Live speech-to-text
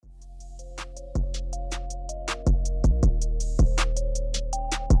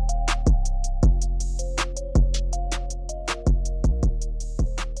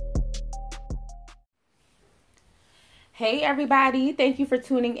Hey everybody, thank you for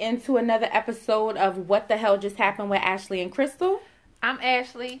tuning in to another episode of What the Hell Just Happened with Ashley and Krystal. I'm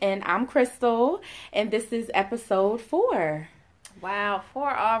Ashley. And I'm Krystal, and this is episode 4. Wow,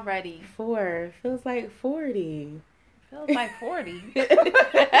 4 already. 4. Feels like 40. Feels like 40.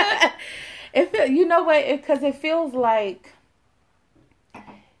 You know what? Because it feels like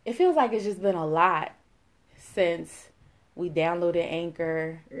it's just been a lot since we downloaded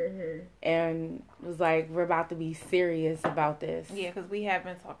Anchor and was like, we're about to be serious about this. Yeah, because we have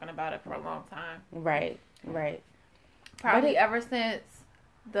been talking about it for a long time. Right. Probably ever since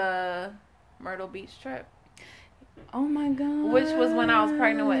the Myrtle Beach trip. Oh my God. Which was when I was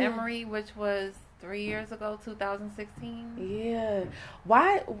pregnant with Emery, which was 3 years ago, 2016. Yeah.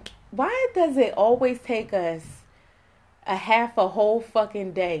 Why does it always take us a whole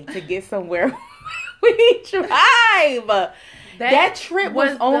fucking day to get somewhere we drive? That trip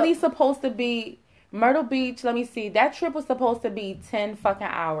was only supposed to be Myrtle Beach. Let me see. That trip was supposed to be 10 fucking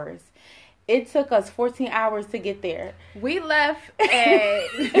hours. It took us 14 hours to get there. We left at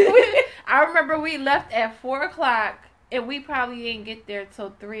I remember we left at 4 o'clock. And we probably didn't get there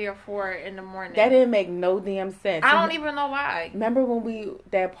till 3 or 4 in the morning. That didn't make no damn sense. I don't even know why. Remember when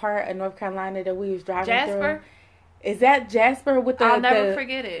that part of North Carolina that we was driving Jasper? through? Is that Jasper with the? I'll never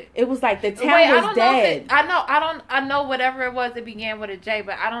forget it. It was like the town was dead. I know whatever it was. It began with a J,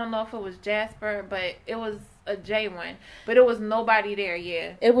 but I don't know if it was Jasper, but it was a J one. But it was nobody there.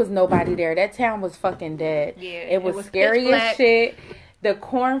 Yeah, it was nobody there. That town was fucking dead. Yeah, it was scary as shit. The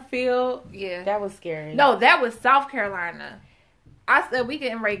cornfield. Yeah, that was scary. No, that was South Carolina. I said we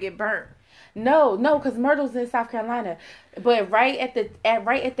getting ready to get burnt. No, because Myrtle's in South Carolina, but right at the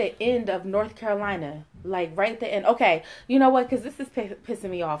end of North Carolina, like right at the end. Okay, you know what? Because this is pissing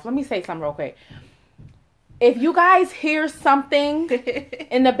me off. Let me say something real quick. If you guys hear something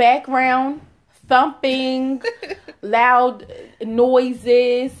in the background, thumping, loud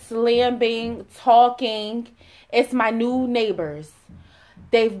noises, slamming, talking, it's my new neighbors.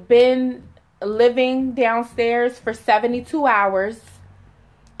 They've been living downstairs for 72 hours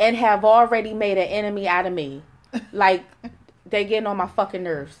and have already made an enemy out of me. Like, they're getting on my fucking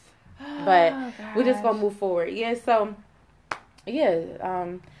nerves. But we're just going to move forward. Yeah, so,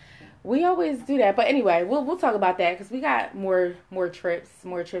 yeah, we always do that. But anyway, we'll talk about that because we got more trips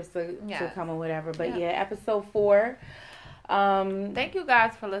to come or whatever. But yeah, episode 4. Thank you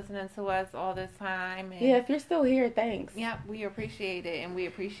guys for listening to us all this time. And yeah, if you're still here, thanks. Yep, we appreciate it and we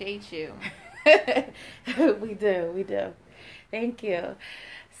appreciate you. We do. Thank you.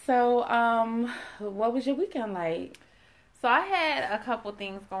 So, what was your weekend like? So I had a couple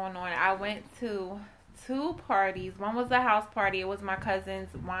things going on. I went to 2 parties. One was a house party. It was my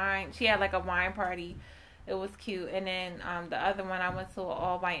cousin's wine. She had like a wine party. It was cute. And then the other one, I went to an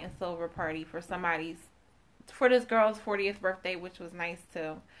all white and silver party for this girl's 40th birthday, which was nice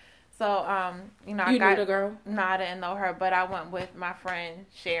too. So, I knew the girl? No, I didn't know her, but I went with my friend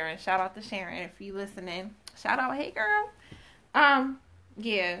Sharon. Shout out to Sharon if you listening. Shout out, hey girl.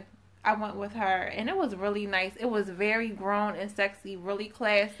 Yeah, I went with her, and it was really nice. It was very grown and sexy, really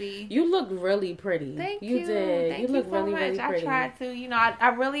classy. You look really pretty. Thank you. You did. Thank you look so really, much. really pretty. I tried to. You know, I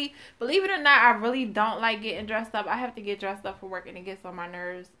really, believe it or not, I really don't like getting dressed up. I have to get dressed up for work, and it gets on my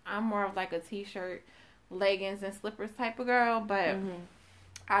nerves. I'm more of like a t-shirt, leggings, and slippers type of girl, but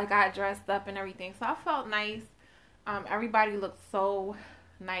I got dressed up and everything, so I felt nice. Everybody looked so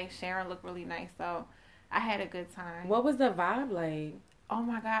nice. Sharon looked really nice, so I had a good time. What was the vibe like? Oh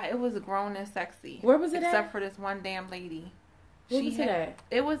my God, it was grown and sexy. Where was it Except for this one damn lady. Where was it at?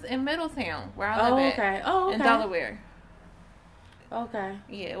 It was in Middletown, where I live at. Oh, okay. In Delaware. Okay.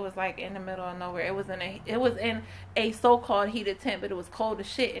 Yeah, it was like in the middle of nowhere. It was in a so-called heated tent, but it was cold as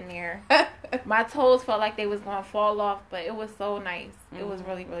shit in there. My toes felt like they was gonna fall off, but it was so nice. It was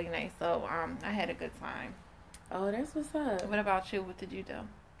really, really nice. So I had a good time. Oh, that's what's up. What about you? What did you do?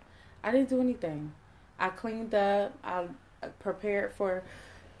 I didn't do anything. I cleaned up. I prepared for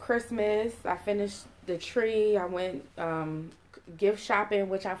Christmas. I finished the tree. I went gift shopping,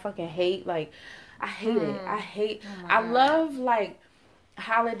 which I fucking hate. Like, I hate it. I love like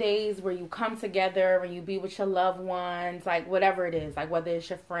holidays where you come together and you be with your loved ones, like whatever it is, like whether it's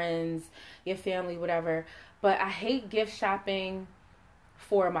your friends, your family, whatever. But I hate gift shopping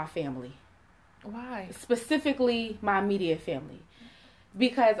for my family. Why? Specifically my immediate family.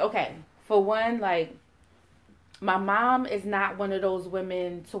 Because, okay, for one, like, my mom is not one of those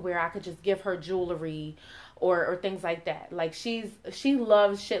women to where I could just give her jewelry or things like that. Like, she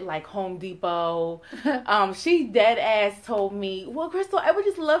loves shit like Home Depot. She dead ass told me, well, Krystal, I would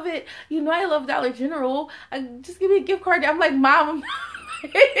just love it. You know I love Dollar General. Just give me a gift card. I'm like, Mom.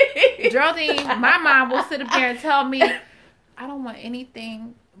 Geraldine, my mom will sit up there and tell me, I don't want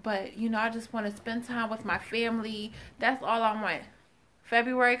anything, but, you know, I just want to spend time with my family. That's all I want.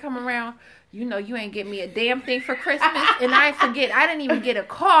 February come around, you know, you ain't get me a damn thing for Christmas, and I forget, I didn't even get a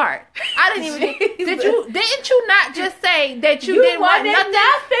card. I didn't even get, didn't you not just say that you didn't want nothing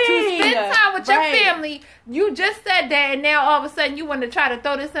to spend time with your family? You just said that, and now all of a sudden you want to try to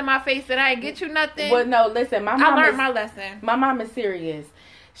throw this in my face that I ain't get you nothing. Well, no, listen, I learned my lesson. My mom is serious.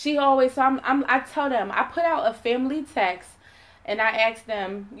 She always, so I tell them, I put out a family text, and I ask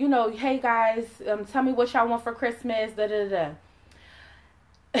them, you know, hey guys, tell me what y'all want for Christmas, da-da-da.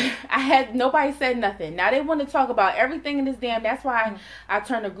 I had nobody said nothing. Now they want to talk about everything in this damn. That's why I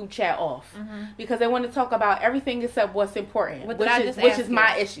turned the group chat off, because they want to talk about everything except what's important, which is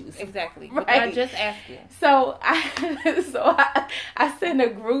my issues. Exactly. Right? What I just asked you. So I sent a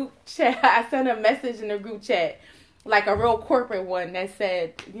group chat. I sent a message in the group chat, like a real corporate one that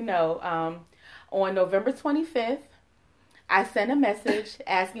said, you know, on November 25th. I sent a message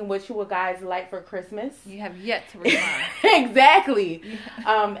asking what you guys like for Christmas. You have yet to respond. Exactly.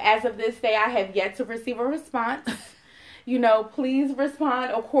 As of this day, I have yet to receive a response. You know, please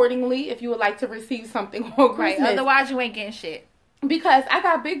respond accordingly if you would like to receive something on Christmas. Right, otherwise you ain't getting shit. Because I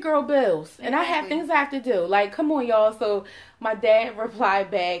got big girl bills, and I have things I have to do. Like, come on, y'all. So my dad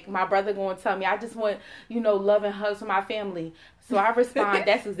replied back. My brother going to tell me, I just want, you know, love and hugs from my family. So I respond,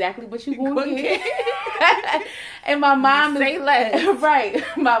 that's exactly what you going to get. And my mom say less. Right.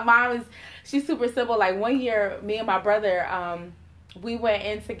 My mom is, she's super simple. Like, one year, me and my brother, we went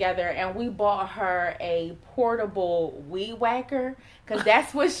in together, and we bought her a portable weed whacker, because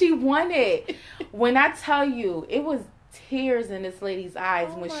that's what she wanted. When I tell you, it was tears in this lady's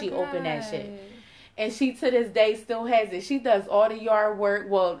eyes when she opened that shit. And she to this day still has it. She does all the yard work.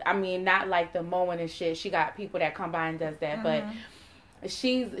 Well, I mean, not like the mowing and shit. She got people that come by and does that. But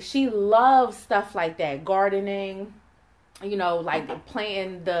she loves stuff like that. Gardening, you know, like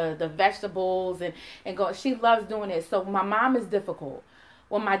planting the vegetables and go. She loves doing it. So my mom is difficult.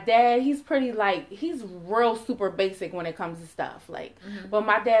 Well, my dad, he's pretty he's real super basic when it comes to stuff. Like, but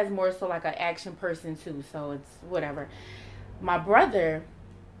my dad's more so like an action person too. So it's whatever. My brother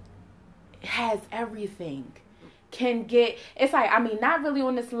has everything. It's like, I mean, not really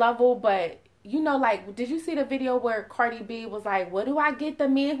on this level, but you know, like, did you see the video where Cardi B was like, what do I get the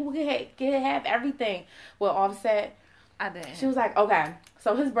men who can have everything? Well, Offset. I didn't. She was like, okay,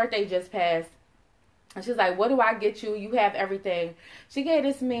 so his birthday just passed. And she's like, what do I get you? You have everything. She gave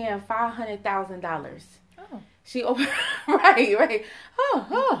this man $500,000. Oh. She opened, right.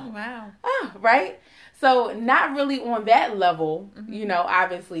 Oh, wow. Oh, right. So not really on that level, you know,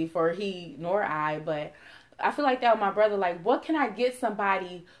 obviously for he nor I, but I feel like that with my brother. Like, what can I get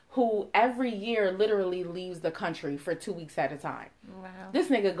somebody who every year literally leaves the country for 2 weeks at a time? Wow. This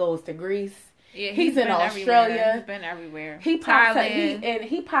nigga goes to Greece. Yeah, he's in Australia. Everywhere. He's been everywhere.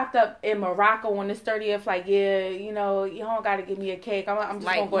 He popped up in Morocco on the 30th. Like, yeah, you know, you don't got to give me a cake. I'm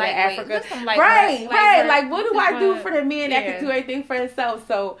just gonna go to Africa. Right. Like, what do I do for the man that can do everything for himself?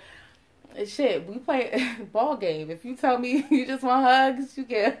 So, shit, we play ball game. If you tell me you just want hugs, you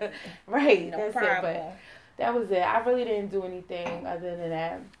get right. No that's problem. it. But that was it. I really didn't do anything other than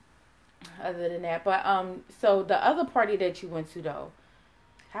that. But so the other party that you went to though.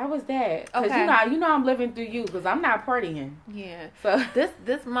 How was that? Because you know I'm living through you because I'm not partying. Yeah. So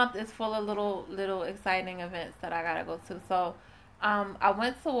this month is full of little exciting events that I gotta go to. So, I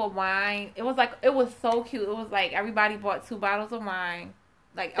went to a wine. It was so cute. It was like everybody bought 2 bottles of wine.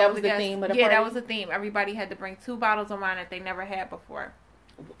 Like that was the theme of the party? Yeah, that was the theme. Everybody had to bring 2 bottles of wine that they never had before.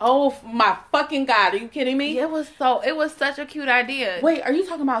 Oh my fucking God! Are you kidding me? It was such a cute idea. Wait, are you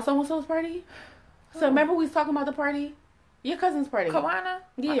talking about so-and-so's party? So remember we was talking about the party? Your cousin's party. Kawana?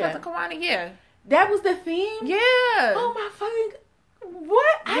 Yeah. My cousin Kawana, yeah. That was the theme? Yeah. Oh my fucking...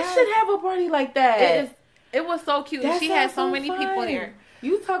 What? Yes. I should have a party like that. It was so cute. She had so many people there.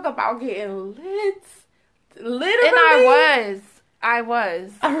 You talk about getting lit. Literally. And I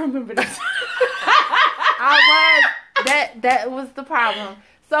was. I remember this. I was. That was the problem.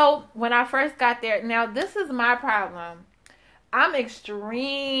 So when I first got there, now this is my problem. I'm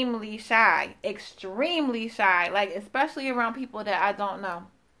extremely shy, like especially around people that I don't know.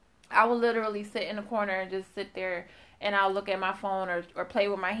 I will literally sit in the corner and just sit there and I'll look at my phone or play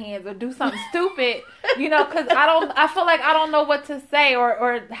with my hands or do something stupid, you know, because I feel like I don't know what to say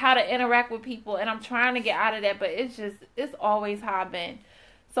or how to interact with people, and I'm trying to get out of that, but it's always how I've been.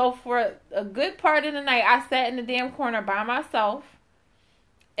 So for a good part of the night, I sat in the damn corner by myself.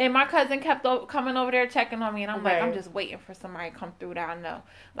 And my cousin kept coming over there checking on me, and I'm like, Right. I'm just waiting for somebody to come through that I know,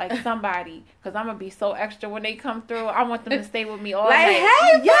 like somebody, because I'm gonna be so extra when they come through. I want them to stay with me all Like, night.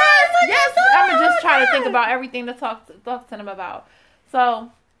 hey, Yes. I'm gonna just try to think about everything to talk to them about.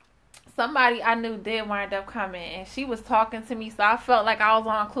 So somebody I knew did wind up coming, and she was talking to me, so I felt like I was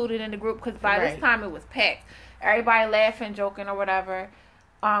all included in the group, because by this time it was packed, everybody laughing, joking, or whatever.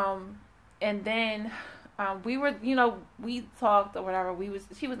 And then we were, we talked or whatever.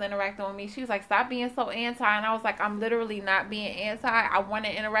 She was interacting with me. She was like, "Stop being so anti," and I was like, "I'm literally not being anti. I want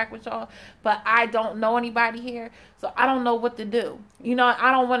to interact with y'all, but I don't know anybody here, so I don't know what to do.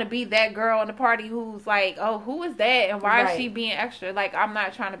 I don't want to be that girl in the party who's like, oh, who is that, and why is she being extra? Like, I'm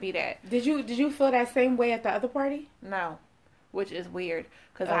not trying to be that." Did you feel that same way at the other party? No, which is weird,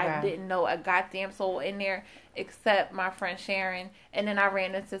 because I didn't know a goddamn soul in there except my friend Sharon, and then I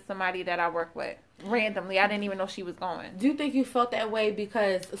ran into somebody that I work with randomly. I didn't even know she was going. Do you think you felt that way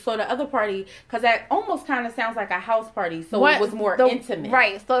because the other party, because that almost kind of sounds like a house party, so it was more intimate,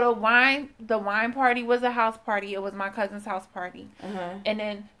 right? So the wine party was a house party. It was my cousin's house party, and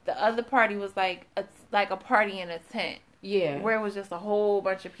then the other party was like a party in a tent. Yeah, where it was just a whole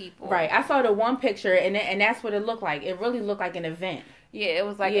bunch of people. Right. I saw the one picture, and that's what it looked like. It really looked like an event. Yeah, it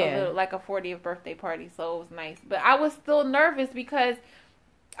was like a little, like a 40th birthday party, so it was nice. But I was still nervous because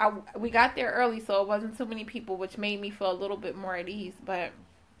we got there early, so it wasn't too many people, which made me feel a little bit more at ease. But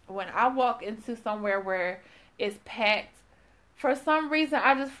when I walk into somewhere where it's packed, for some reason,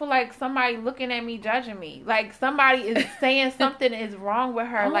 I just feel like somebody looking at me, judging me. Like, somebody is saying something is wrong with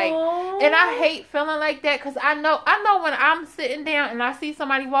her. Like, and I hate feeling like that, because I know when I'm sitting down and I see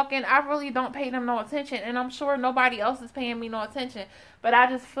somebody walk in, I really don't pay them no attention. And I'm sure nobody else is paying me no attention. But I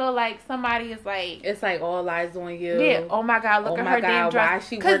just feel like somebody is like... It's like all eyes on you. Yeah. Oh, my God. Look at her damn dress. Why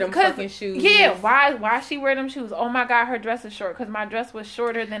she wear them fucking shoes? Yeah. Why she wear them shoes? Oh, my God. Her dress is short, because my dress was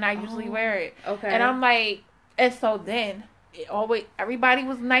shorter than I usually wear it. Okay. And I'm like... And so then... everybody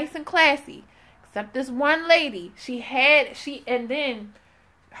was nice and classy, except this one lady. And then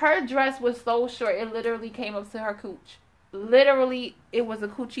her dress was so short, it literally came up to her cooch. Literally, it was a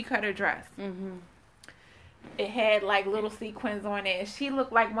coochie cutter dress. Mm-hmm. It had like little sequins on it. And she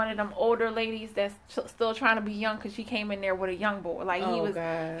looked like one of them older ladies that's still trying to be young, because she came in there with a young boy. Like,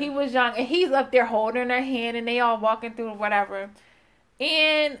 he was young, and he's up there holding her hand, and they all walking through whatever.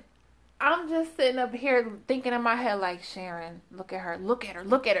 And I'm just sitting up here thinking in my head, like, Sharon, look at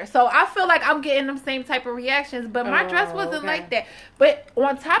her. So I feel like I'm getting them same type of reactions, but my dress wasn't like that. But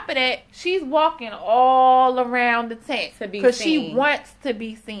on top of that, she's walking all around the tent because she wants to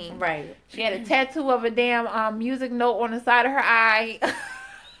be seen. Right. She had a tattoo of a damn music note on the side of her eye. I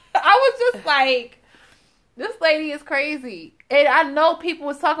was just like, this lady is crazy. And I know people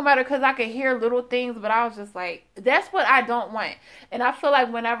was talking about her because I could hear little things, but I was just like, that's what I don't want. And I feel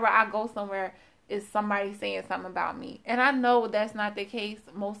like whenever I go somewhere, it's somebody saying something about me. And I know that's not the case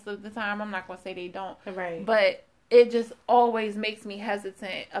most of the time. I'm not going to say they don't. Right. But it just always makes me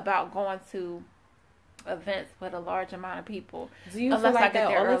hesitant about going to events with a large amount of people. Do you feel like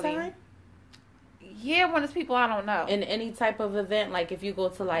that all the time? Yeah, when it's people I don't know. In any type of event, like if you go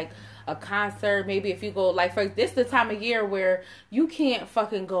to like a concert, maybe if you go like for this the time of year where you can't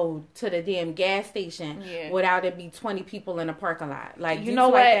fucking go to the damn gas station without it be 20 people in a parking lot. Like, you know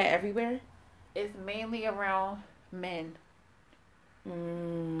what? Like that everywhere? It's mainly around men.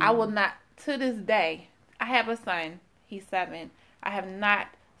 I will not, to this day, I have a son. He's 7. I have not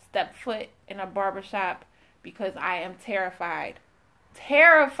stepped foot in a barbershop because I am terrified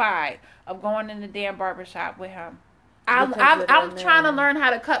of going in the damn barbershop with him. I'm trying to learn how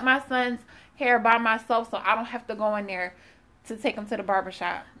to cut my son's hair by myself so I don't have to go in there to take him to the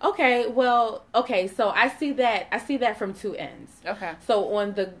barbershop. Okay, so I see that from two ends. Okay. So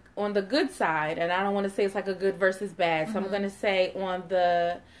on the good side, and I don't want to say it's like a good versus bad, so I'm going to say on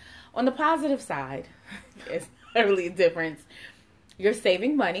the positive side, it's not really a difference. You're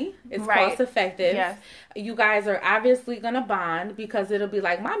saving money. It's cost effective. Yes. You guys are obviously gonna bond because it'll be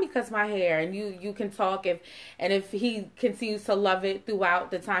like, mommy cuts my hair, and you can talk if he continues to love it throughout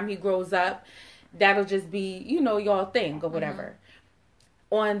the time he grows up, that'll just be, y'all thing or whatever.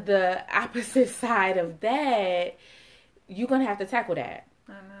 On the opposite side of that, you're gonna have to tackle that.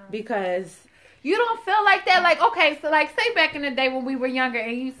 I know. Because you don't feel like that. Like, okay, so like say back in the day when we were younger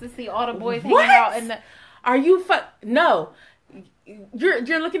and you used to see all the boys hanging out in the Are you no.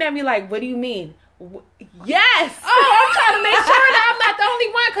 You're looking at me like, what do you mean? Yes. Oh, I'm trying to make sure that I'm not the only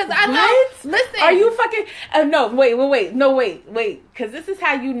one because I know. Listen, are you fucking? No, wait. Because this is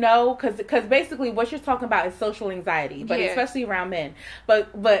how you know. Because basically what you're talking about is social anxiety, but especially around men.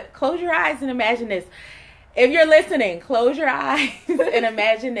 But close your eyes and imagine this. If you're listening, close your eyes and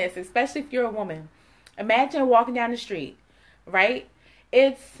imagine this, especially if you're a woman. Imagine walking down the street, right?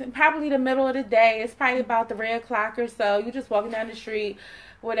 It's probably the middle of the day. It's probably about 3 o'clock or so. You're just walking down the street,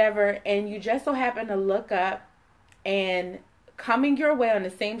 whatever, and you just so happen to look up, and coming your way on the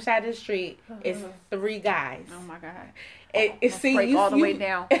same side of the street is 3 guys. Oh my God. See, all the way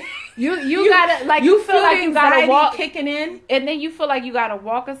down. You gotta, like, you feel like you gotta walk kicking in, and then you feel like you gotta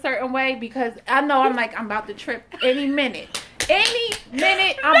walk a certain way, because I know I'm about to trip any minute. Any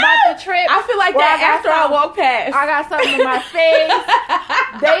minute I'm about to trip. I feel like that after I walk past. I got something in my face.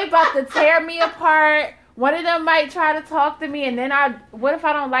 They about to tear me apart. One of them might try to talk to me, and then what if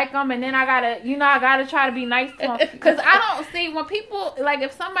I don't like them, and then I gotta try to be nice to them, because I don't see when people, like,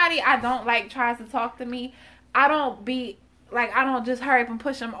 if somebody I don't like tries to talk to me, I don't just hurry up and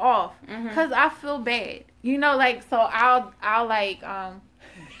push them off, because I feel bad, like, so I'll like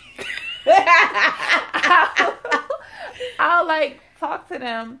I'll like talk to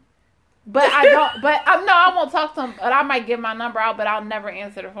them, but I won't talk to them, but I might give my number out, but I'll never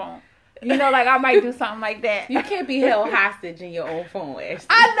answer the phone. Like, I might do something like that. You can't be held hostage in your own phone, Ashley.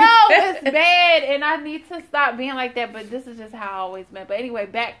 I know, it's bad, and I need to stop being like that, but this is just how I always been. But anyway,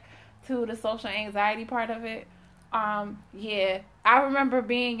 back to the social anxiety part of it. Yeah, I remember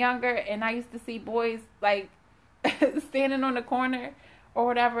being younger, and I used to see boys, like, standing on the corner or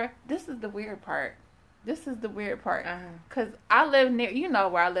whatever. This is the weird part. Because I live near,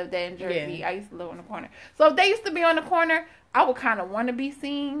 where I lived at in Jersey. Yeah. I used to live on the corner. So if they used to be on the corner, I would kind of want to be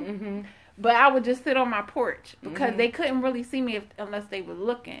seen. But I would just sit on my porch, because they couldn't really see me unless they were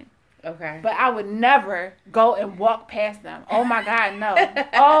looking. Okay. But I would never go and walk past them. Oh my God, no.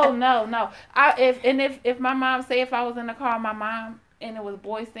 Oh no. If my mom, say if I was in the car with my mom and it was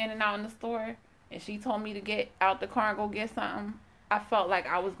boys standing out in the store and she told me to get out the car and go get something, I felt like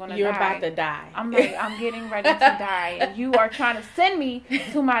I was going to die. You're about to die. I'm like, I'm getting ready to die, and you are trying to send me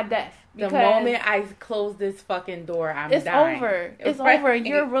to my death. The moment I close this fucking door, it's dying. Over. It's over.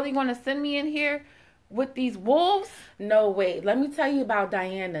 You're really going to send me in here with these wolves? No, wait. Let me tell you about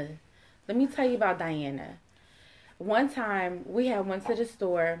Diana. One time, we had went to the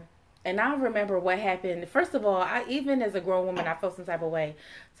store, and I remember what happened. First of all, even as a grown woman, I felt some type of way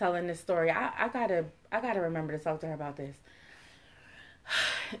telling this story. I gotta remember to talk to her about this.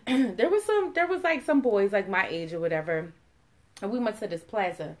 There was like some boys like my age or whatever, and we went to this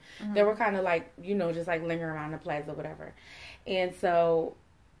plaza. They were kind of like, just like lingering around the plaza or whatever. And so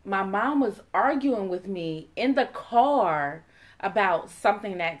my mom was arguing with me in the car about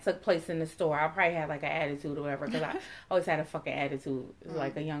something that took place in the store. I probably had like an attitude or whatever, because I always had a fucking attitude,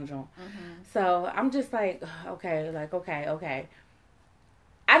 like a young Joan. So I'm just like, okay.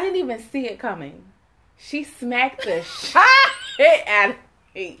 I didn't even see it coming. She smacked the shit out of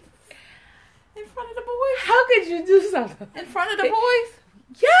me. In front of the boys? How could you do something? In front of the boys?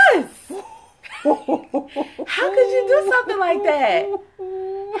 Yes! How could you do something like that?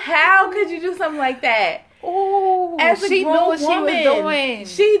 How could you do something like that? Oh, as a she grown knew what woman,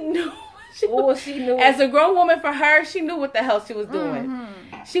 she was doing. She knew. As a grown woman, for her, she knew what the hell she was doing.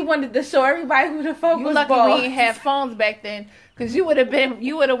 She wanted to show everybody who the fuck was boss. You lucky we didn't have phones back then, because you would have went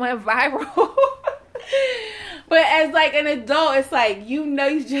viral. But as like an adult, it's like, you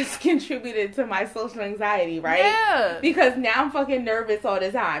just contributed to my social anxiety, right? Yeah. Because now I'm fucking nervous all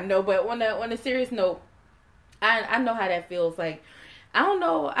the time. No, but on a serious note, I know how that feels. Like, I don't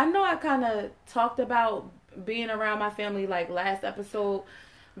know. I know I kind of talked about being around my family like last episode,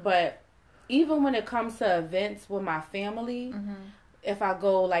 but even when it comes to events with my family, if I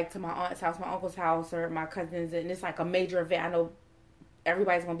go like to my aunt's house, my uncle's house, or my cousins, and it's like a major event, I know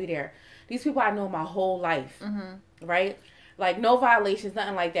everybody's gonna be there. These people I know my whole life, right? Like, no violations,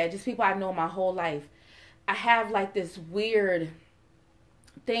 nothing like that. Just people I know my whole life. I have like this weird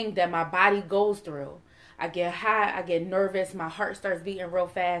thing that my body goes through. I get high, I get nervous, my heart starts beating real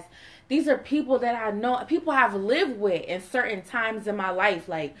fast. These are people that I know, people I've lived with in certain times in my life.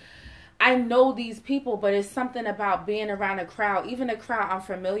 Like, I know these people, but it's something about being around a crowd, even a crowd I'm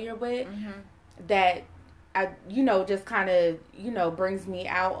familiar with, that I, just kind of, brings me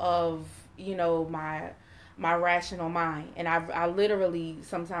out of, my rational mind. And I literally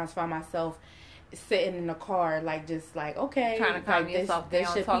sometimes find myself sitting in the car, like, just like, okay, trying to calm yourself down,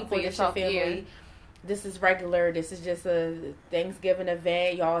 this your people, this your family. Yeah. This is regular. This is just a Thanksgiving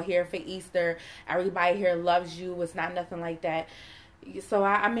event. Y'all here for Easter. Everybody here loves you. It's not nothing like that. So,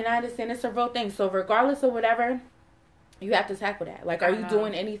 I understand it's a real thing. So, regardless of whatever, you have to tackle that. Like, are you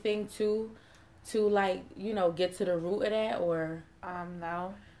doing anything to like, get to the root of that, or?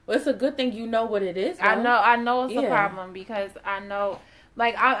 No. Well, it's a good thing you know what it is, though. I know it's a problem, because I know,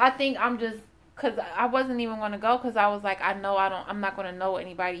 like, I think I'm just because I wasn't even going to go because I was like, I'm not going to know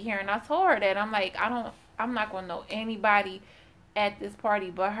anybody here. And I told her that. I'm like, I'm not going to know anybody at this party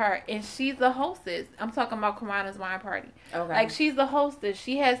but her. And she's the hostess. I'm talking about Kamana's wine party. Okay. Like, she's the hostess.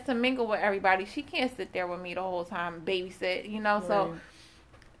 She has to mingle with everybody. She can't sit there with me the whole time, babysit, you know? Right. So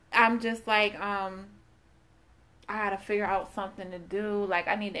I'm just like, I gotta figure out something to do. Like,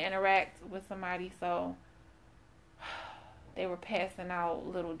 I need to interact with somebody. So they were passing out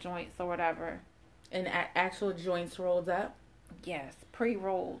little joints or whatever. And actual joints rolled up? Yes,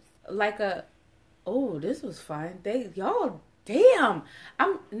 pre-rolls. Like this was fun. Damn.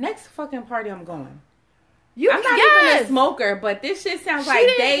 Next fucking party I'm going. I'm not even a smoker, but this shit sounds like she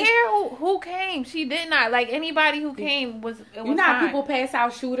didn't care who came. She did not. Like, anybody who came was you know how people pass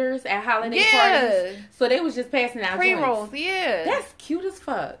out shooters at holiday parties? So they was just passing out pre-rolls, joints. yeah. That's cute as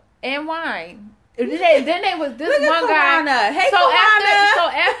fuck. And wine. Then they was this one guy. Hey,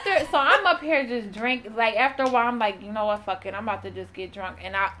 so I'm up here just drink. Like, after a while, I'm like, you know what, fuck it, I'm about to just get drunk.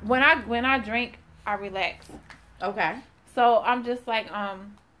 And when I drink, I relax. Okay. So I'm just like, oh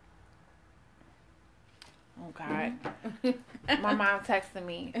God, my mom texted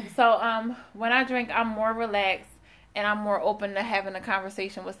me. So when I drink, I'm more relaxed and I'm more open to having a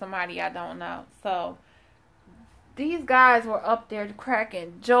conversation with somebody I don't know. So these guys were up there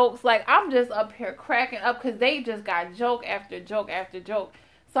cracking jokes. Like, I'm just up here cracking up because they just got joke after joke after joke.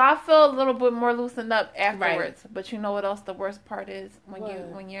 So I feel a little bit more loosened up afterwards. Right. But you know what else the worst part is?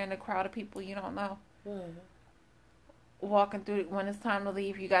 When you're in a crowd of people you don't know. What? Walking through, when it's time to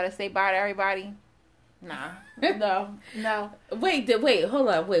leave, you gotta say bye to everybody. Nah. No. Wait, hold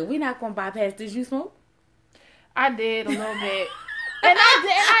up. We not gonna bypass. Did you smoke? I did a little bit. And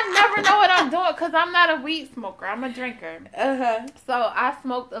I never know what I'm doing because I'm not a weed smoker. I'm a drinker. So I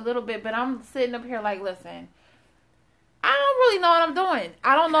smoked a little bit, but I'm sitting up here like, listen, I don't really know what I'm doing.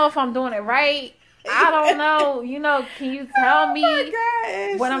 I don't know if I'm doing it right. I don't know. You know, can you tell me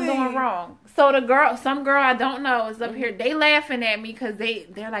what I'm doing wrong? So some girl I don't know is up here. They laughing at me because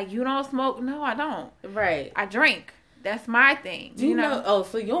they're like, you don't smoke? No, I don't. Right. I drink. That's my thing. Do you know? Oh,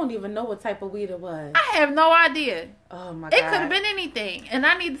 so you don't even know what type of weed it was? I have no idea. Oh my God. It could have been anything, and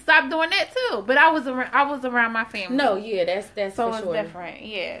I need to stop doing that too. But I was around my family. No, yeah, that's so for it's sure. different.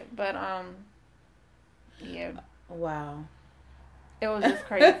 Yeah, but yeah. Wow. It was just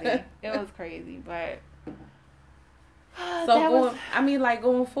crazy. It was crazy, but. So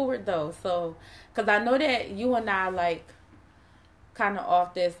going forward though, so because I know that you and I like kind of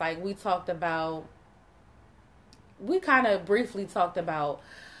off this, like we kind of briefly talked about,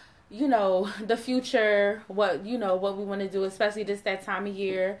 you know, the future, what we want to do, especially that time of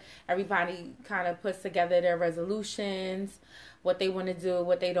year. Everybody kind of puts together their resolutions, what they want to do,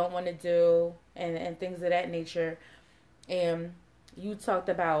 what they don't want to do, and things of that nature. And you talked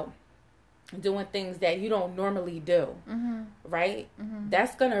about doing things that you don't normally do, right? Mm-hmm.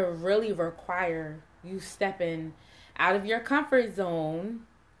 That's going to really require you stepping out of your comfort zone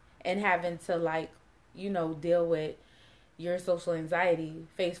and having to, like, you know, deal with your social anxiety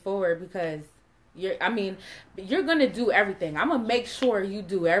face forward because you're going to do everything. I'm going to make sure you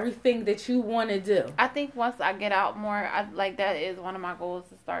do everything that you want to do. I think once I get out more, that is one of my goals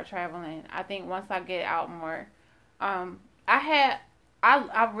to start traveling. I think once I get out more,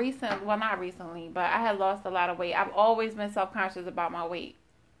 not recently, but I had lost a lot of weight. I've always been self-conscious about my weight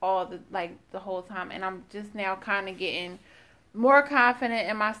the whole time. And I'm just now kind of getting more confident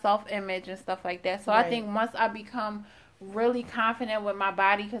in my self-image and stuff like that. So right. I think once I become really confident with my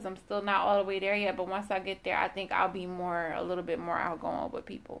body, because I'm still not all the way there yet, but once I get there, I think I'll be a little bit more outgoing with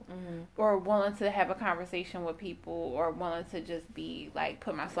people, or willing to have a conversation with people, or willing to just be like,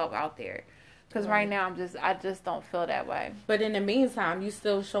 put myself out there. Because right now I just don't feel that way. But in the meantime, you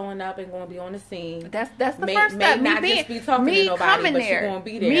still showing up and going to be on the scene. That's the first step. Not just be talking to nobody, but you're going to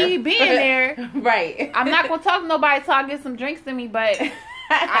be there. Me being there. Right. I'm not going to talk to nobody till I get some drinks in me, but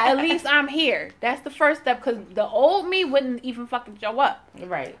at least I'm here. That's the first step, because the old me wouldn't even fucking show up.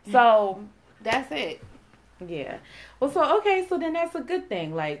 Right. So that's it. Yeah. Well, so then that's a good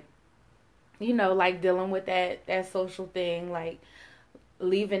thing. Like, you know, like dealing with that social thing, like,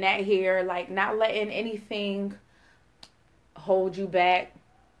 leaving that here, like not letting anything hold you back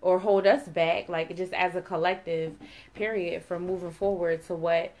or hold us back, like just as a collective, period, from moving forward to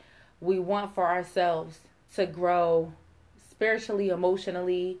what we want for ourselves to grow spiritually,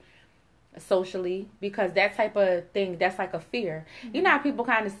 emotionally, socially, because that type of thing, that's like a fear. Mm-hmm. You know how people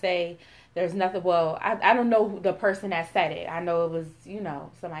kind of say there's nothing, well, I don't know the person that said it. I know it was, you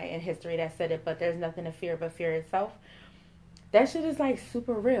know, somebody in history that said it, but there's nothing to fear but fear itself. That shit is like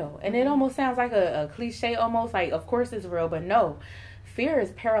super real. And it almost sounds like a cliche, almost like, of course it's real, but no. fear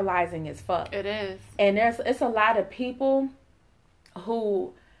is paralyzing as fuck. It is. And it's a lot of people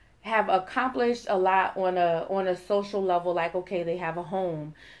who have accomplished a lot on a social level. Like, okay, they have a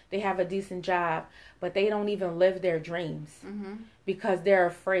home, they have a decent job, but they don't even live their dreams because they're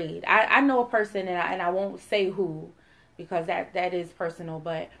afraid. I know a person, and I won't say who, because that is personal,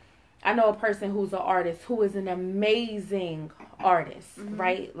 but I know a person who's an artist, who is an amazing artist,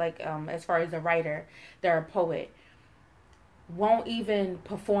 right? Like, as far as a writer, they're a poet. Won't even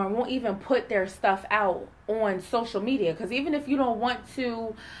perform, won't even put their stuff out on social media. Because even if you don't want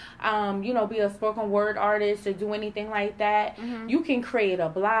to, be a spoken word artist or do anything like that, you can create a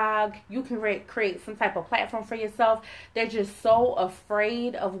blog. You can create some type of platform for yourself. They're just so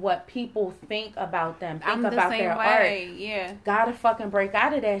afraid of what people think about them, about their art. Yeah, gotta fucking break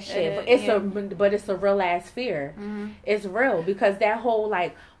out of that shit. But it's a real ass fear. It's real, because that whole,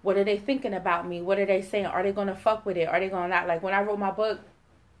 like, what are they thinking about me? What are they saying? Are they gonna fuck with it? Are they gonna not? Like, when I wrote my book,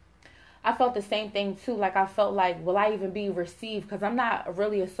 I felt the same thing too. Like, I felt like, will I even be received? Because I'm not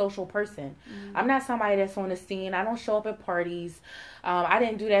really a social person. I'm not somebody that's on the scene. I don't show up at parties. I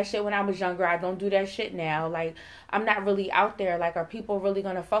didn't do that shit when I was younger. I don't do that shit now. Like, I'm not really out there. Like, are people really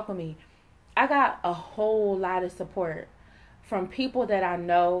gonna fuck with me? I got a whole lot of support from people that I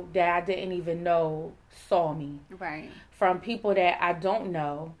know that I didn't even know saw me. Right. From people that I don't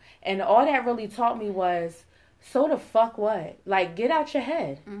know. And all that really taught me was, so the fuck what? Like, get out your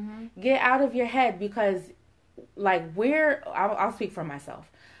head. Get out of your head, because, like, I'll speak for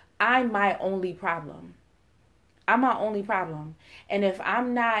myself. I'm my only problem. I'm my only problem. And if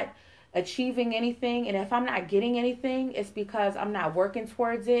I'm not achieving anything, and if I'm not getting anything, it's because I'm not working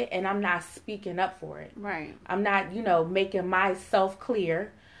towards it, and I'm not speaking up for it. Right. I'm not, making myself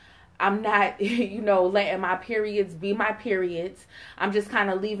clear. I'm not, letting my periods be my periods. I'm just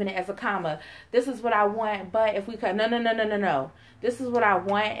kind of leaving it as a comma. This is what I want, but if we could, no. This is what I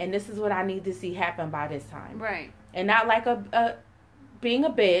want, and this is what I need to see happen by this time. Right. And not like being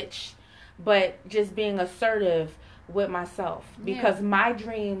a bitch, but just being assertive with myself. Because my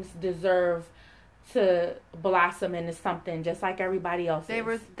dreams deserve to blossom into something just like everybody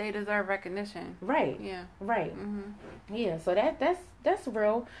else's. They deserve recognition. Right. Yeah. Right. Yeah. So that's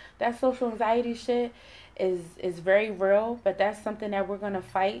real. That social anxiety shit is very real. But that's something that we're gonna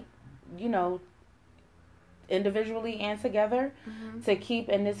fight, individually and together, to keep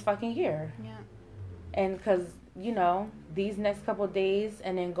in this fucking year. Yeah. And because these next couple of days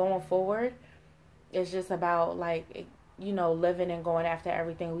and then going forward, it's just about, like, living and going after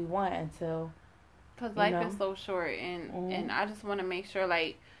everything we want until. Because life is so short, and I just want to make sure,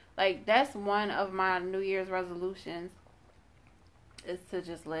 like that's one of my New Year's resolutions, is to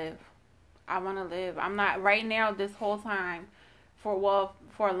just live. I want to live. I'm not right now. This whole time, for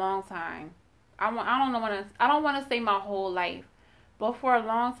a long time, I don't want to say my whole life, but for a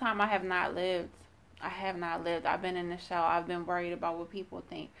long time I have not lived. I've been in the shell. I've been worried about what people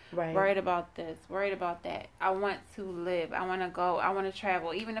think. Right. Worried about this. Worried about that. I want to live. I want to go. I want to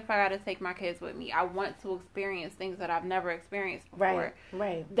travel. Even if I got to take my kids with me, I want to experience things that I've never experienced before.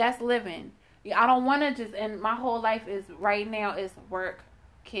 Right. That's living. I don't want to just, and my whole life is, right now, is work,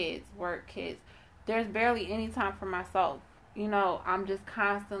 kids. There's barely any time for myself. I'm just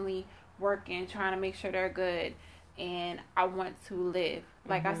constantly working, trying to make sure they're good. And I want to live.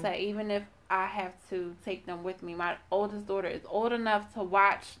 Like I said, even if I have to take them with me. My oldest daughter is old enough to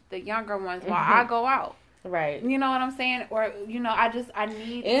watch the younger ones while I go out. Right. You know what I'm saying? Or, I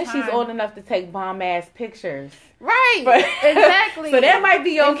need And time. she's old enough to take bomb-ass pictures. Right. Exactly. So that might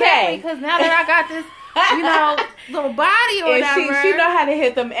be okay. Exactly, because now that I got this, little body or whatever. And she know how to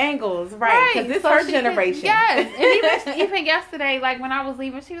hit them angles. Right. Because it's her generation. Yes. And even yesterday, like, when I was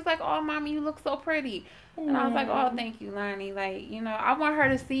leaving, she was like, "Oh, Mommy, you look so pretty." And I was like, "Oh, thank you, Lonnie." Like, I want her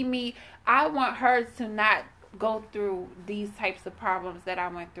to see me. I want her to not go through these types of problems that I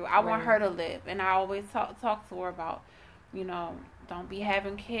went through. I want her to live. And I always talk to her about, don't be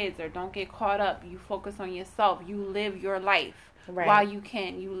having kids or don't get caught up. You focus on yourself. You live your life while you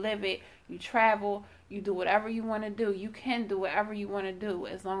can. You live it. You travel. You do whatever you want to do. You can do whatever you want to do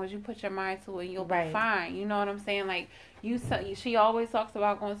as long as you put your mind to it. You'll be fine. You know what I'm saying? Like, she always talks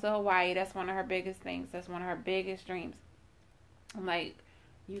about going to Hawaii. That's one of her biggest things. That's one of her biggest dreams. I'm like,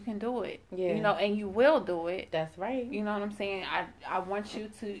 you can do it. Yeah. And you will do it. That's right. You know what I'm saying? I want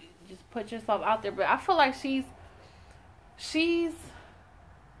you to just put yourself out there. But I feel like she's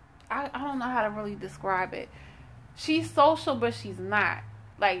I don't know how to really describe it. She's social, but she's not.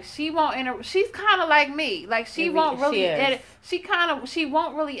 Like she won't she's kind of like me. Like she won't really she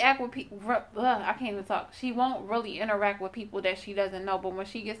won't really act with people. I can't even talk. She won't really interact with people that she doesn't know. But when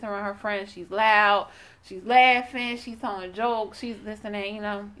she gets around her friends, she's loud. She's laughing. She's telling jokes. She's listening. You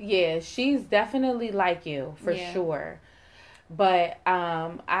know. Yeah, she's definitely like you for sure. But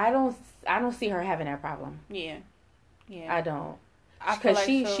I don't see her having that problem. Yeah. I don't. Because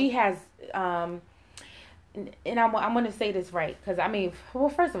she has and I'm going to say this right. Because, I mean, well,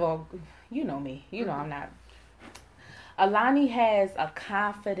 first of all, you know me. You know I'm not. Alani has a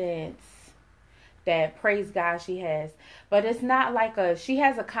confidence that, praise God, she has. But it's not like she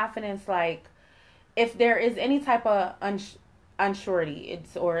has a confidence like, if there is any type of unsurety,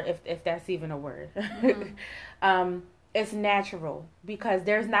 or if that's even a word, it's natural. Because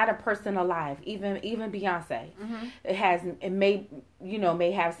there's not a person alive, even Beyonce. It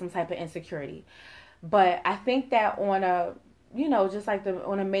may have some type of insecurity. But I think that on a, just like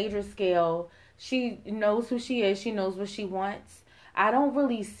on a major scale, she knows who she is. She knows what she wants. I don't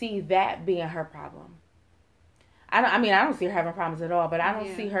really see that being her problem. I don't see her having problems at all, but I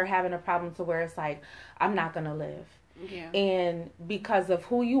don't see her having a problem to where it's like, I'm not going to live. Yeah. And because of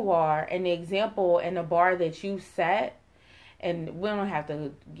who you are and the example and the bar that you set, and we don't have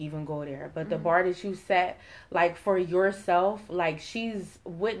to even go there, but the bar that you set, like, for yourself, like, she's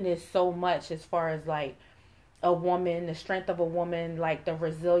witnessed so much as far as, like, a woman, the strength of a woman, like, the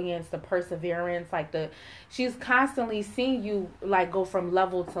resilience, the perseverance, like, she's constantly seeing you, like, go from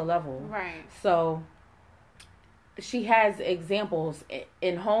level to level. Right. So she has examples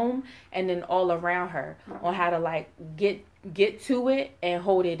in home and then all around her on how to, like, get to it and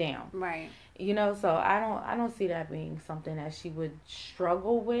hold it down. Right. So I don't see that being something that she would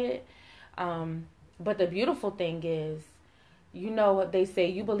struggle with. But the beautiful thing is, they say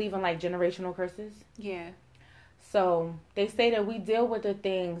you believe in, like, generational curses. Yeah. So they say that we deal with the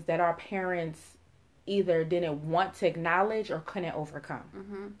things that our parents either didn't want to acknowledge or couldn't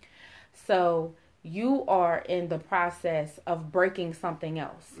overcome. So you are in the process of breaking something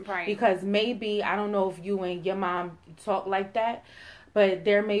else. Right. Because maybe, I don't know if you and your mom talk like that, but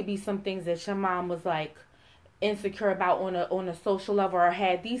there may be some things that your mom was, like, insecure about on a social level, or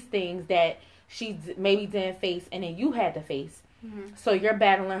had these things that she maybe didn't face and then you had to face. So you're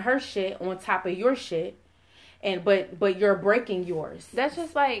battling her shit on top of your shit, and but you're breaking yours. That's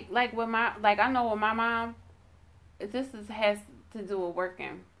just like with my, like, I know with my mom, has to do with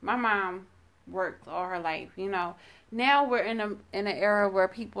working. My mom worked all her life, Now we're in an era where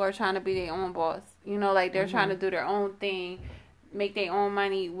people are trying to be their own boss. Like, they're trying to do their own thing, make their own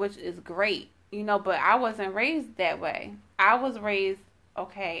money, which is great, but I wasn't raised that way. I was raised,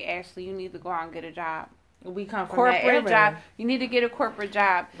 okay, Ashley, you need to go out and get a job. We come from corporate job. You need to get a corporate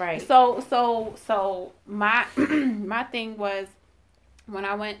job. Right. So my my thing was, when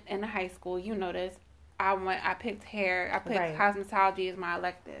I went into high school, this, I picked hair. I picked cosmetology as my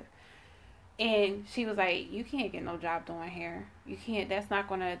elective. And she was like, you can't get no job doing hair. You can't. That's not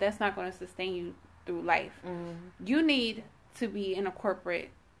gonna sustain you through life. You need to be in a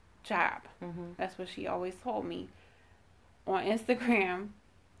corporate job. That's what she always told me. On Instagram,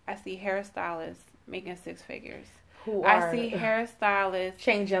 I see hairstylists making 6 figures. I see hairstylists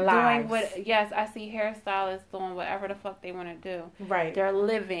changing lives. I see hairstylists doing whatever the fuck they want to do. Right. They're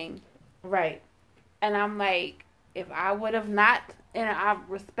living. Right. And I'm like, if I would have not, and I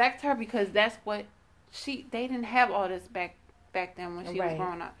respect her because that's what they didn't have all this back then when she was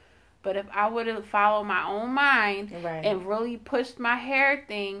growing up. But if I would have followed my own mind and really pushed my hair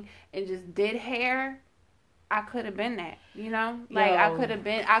thing and just did hair, I could have been that, Like, I could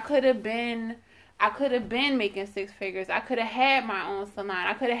have been making 6 figures. I could have had my own salon.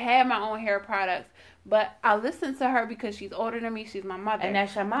 I could have had my own hair products. But I listened to her because she's older than me. She's my mother. And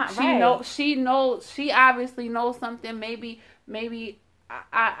that's your mom, She obviously knows something. Maybe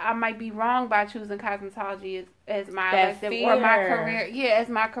I might be wrong by choosing cosmetology as my elective or my career. Yeah, as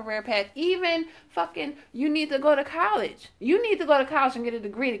my career path. Even fucking, you need to go to college. You need to go to college and get a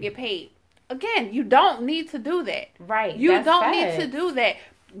degree to get paid. Again, you don't need to do that. Right. You don't need to do that.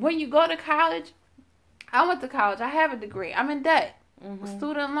 When you go to college, I went to college. I have a degree. I'm in debt.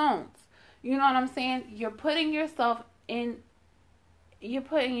 Student loans. You know what I'm saying? You're putting yourself in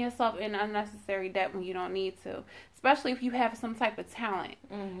unnecessary debt when you don't need to. Especially if you have some type of talent.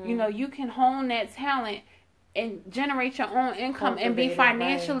 You can hone that talent and generate your own income and be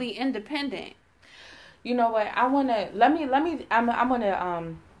financially independent. You know what? I want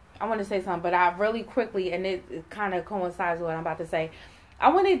to say something, but I really quickly, and it kind of coincides with what I'm about to say. I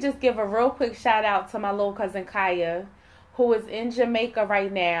want to just give a real quick shout out to my little cousin Kaya, who is in Jamaica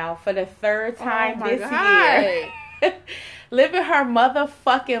right now for the 3rd time this year. living her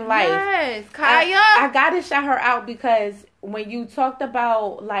motherfucking life. Yes, Kaya. I gotta shout her out because when you talked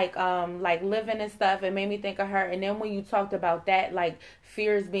about like living and stuff, it made me think of her. And then when you talked about that, like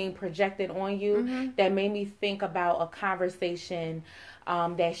fears being projected on you, that made me think about a conversation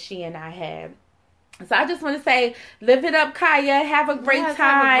that she and I had. So I just want to say, live it up, Kaya. Have a great time.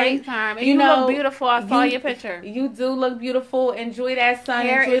 Have a great time. And you look beautiful. I saw your picture. You do look beautiful. Enjoy that sun.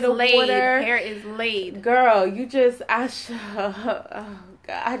 Hair Enjoy is the laid. water. Hair is laid. Girl, you just oh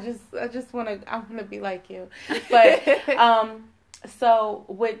God, I just want to be like you. But so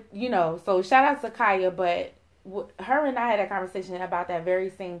with so shout out to Kaya, but her and I had a conversation about that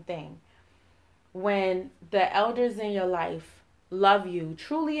very same thing. When the elders in your life love you,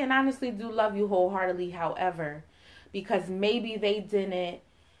 truly and honestly do love you wholeheartedly, however, because maybe they didn't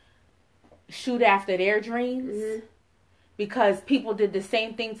shoot after their dreams because people did the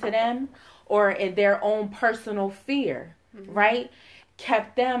same thing to them, or in their own personal fear, right?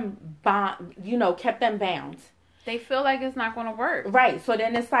 Kept them bound. They feel like it's not going to work. Right. So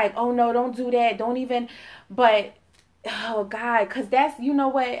then it's like, oh no, don't do that. Don't even, but oh God, because that's, you know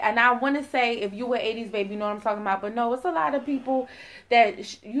what, and I want to say if you were 80s baby, you know what I'm talking about, but no, it's a lot of people that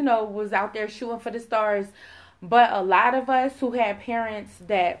was out there shooting for the stars, but a lot of us who had parents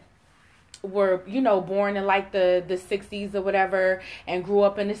that were born in like the 60s or whatever and grew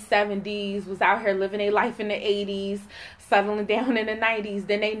up in the 70s, was out here living their life in the 80s, settling down in the 90s,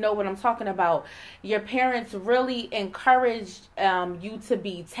 then they know what I'm talking about. Your parents really encouraged you to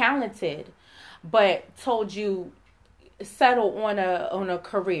be talented, but told you settle on a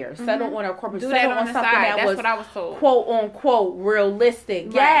career, settle on a corporate, settle on something that was, what I was told, quote unquote realistic.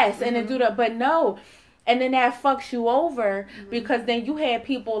 Right. Yes, and then do that, but no. And then that fucks you over because then you had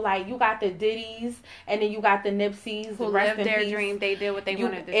people like, you got the Diddy's and then you got the Nipsey's who lived their dream. They did what they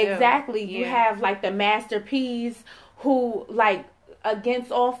wanted to do. Exactly. Yeah. You have like the Master P's who like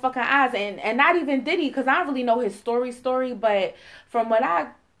against all fucking odds, and not even Diddy, because I don't really know his story, but from what I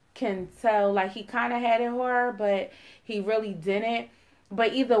can tell, like he kind of had it hard, but he really didn't.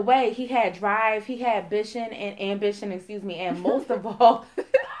 But either way, he had drive, he had ambition, and most of all,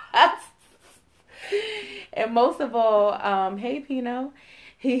 hey Pino,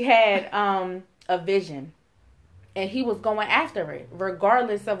 he had a vision, and he was going after it,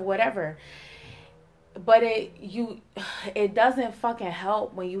 regardless of whatever. But it doesn't fucking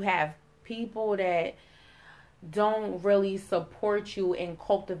help when you have people that don't really support you in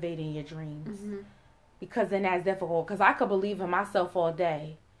cultivating your dreams. Because then that's difficult. Because I could believe in myself all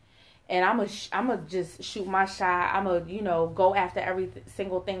day, and I'm a just shoot my shot. I'm a go after every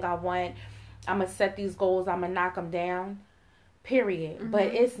single thing I want. I'm gonna set these goals. I'm gonna knock them down. Period. But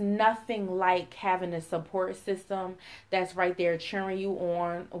it's nothing like having a support system that's right there cheering you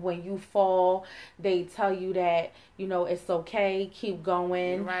on when you fall. They tell you that it's okay, keep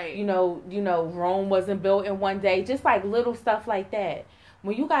going. Right. Rome wasn't built in one day. Just like little stuff like that.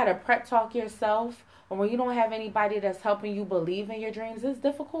 When you gotta prep talk yourself, or when you don't have anybody that's helping you believe in your dreams, it's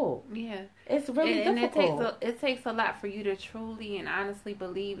difficult. Yeah. It's really difficult. And it takes a lot for you to truly and honestly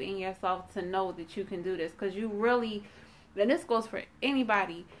believe in yourself to know that you can do this. Because you really, and this goes for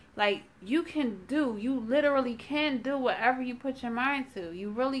anybody, like you literally can do whatever you put your mind to. You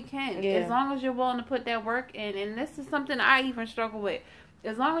really can. Yeah. As long as you're willing to put that work in. And this is something I even struggle with.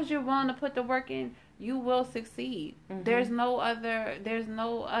 As long as you're willing to put the work in, you will succeed. There's nothing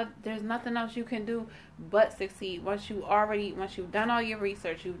else you can do but succeed. Once you've done all your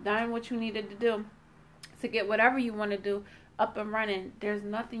research, you've done what you needed to do to get whatever you want to do up and running, there's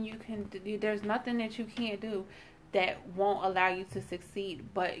nothing you can do. There's nothing that you can't do that won't allow you to succeed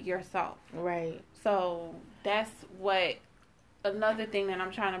but yourself. Right. So that's what another thing that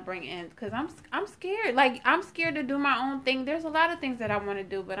I'm trying to bring in, because I'm scared. Like, I'm scared to do my own thing. There's a lot of things that I want to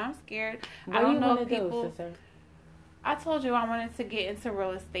do, but I'm scared. What I don't do you know want if to people. do, sister? I told you I wanted to get into real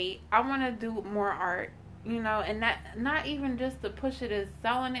estate. I want to do more art, and that not even just to push it as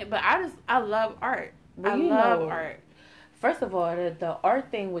selling it, but I love art. Well, I love art. First of all, the art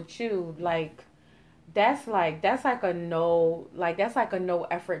thing with you, like that's like a no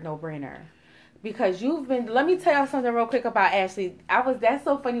effort, no brainer. Because let me tell y'all something real quick about Ashley. That's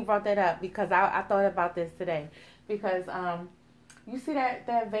so funny you brought that up, because I thought about this today. Because, you see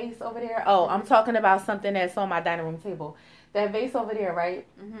that vase over there? Oh, I'm talking about something that's on my dining room table. That vase over there, right?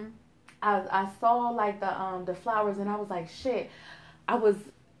 I saw like the flowers, and I was like, shit. I was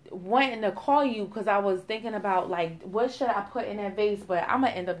wanting to call you because I was thinking about like, what should I put in that vase? But I'm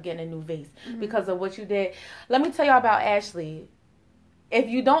going to end up getting a new vase because of what you did. Let me tell y'all about Ashley. if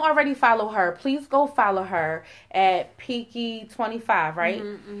you don't already follow her, please go follow her at Peaky25, right?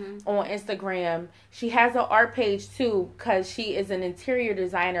 On Instagram. She has an art page too, because she is an interior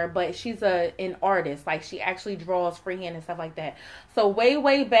designer, but she's an artist. Like, she actually draws freehand and stuff like that. So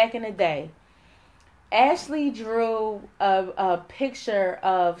way back in the day, Ashley drew a picture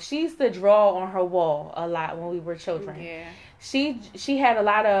of, she used to draw on her wall a lot when we were children. Yeah. She had a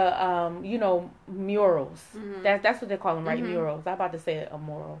lot of murals. That's what they call them, right? Murals. I'm about to say a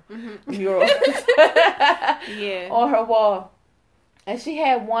mural. Murals. Yeah. On her wall. And she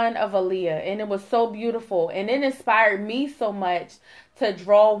had one of Aaliyah, and it was so beautiful, and it inspired me so much to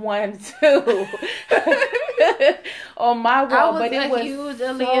draw one too on my wall. But it was huge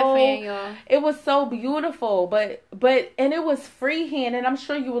Aaliyah fan, y'all. It was so beautiful, but and it was freehand, and I'm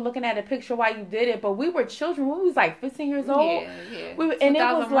sure you were looking at a picture while you did it. But we were children. We was like 15 years old. Yeah. And it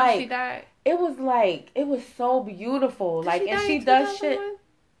was like, she died. It was so beautiful. Did and she does shit.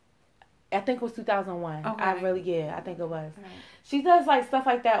 I think it was 2001. Okay. I think it was. Right. She does like stuff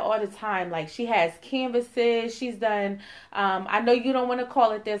like that all the time. Like, she has canvases. She's done, I know you don't want to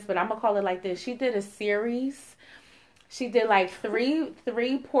call it this, but I'm going to call it like this. She did a series. She did like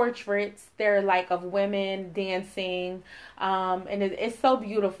three portraits. They're like of women dancing. And it's so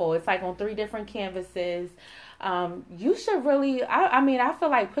beautiful. It's like on 3 different canvases. You should really, I feel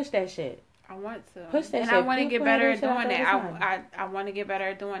like push that shit. I want to. Push that and shit. I want to get better at doing that. I want to get better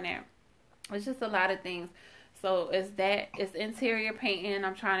at doing that. It's just a lot of things. So it's interior painting.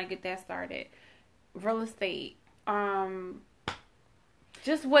 I'm trying to get that started. Real estate.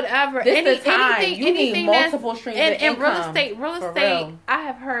 Just whatever. This is time. You anything need multiple streams of income. Real estate. I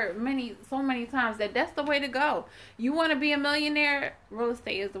have heard so many times that's the way to go. You want to be a millionaire? Real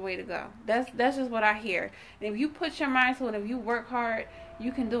estate is the way to go. That's just what I hear. And if you put your mind to it, if you work hard,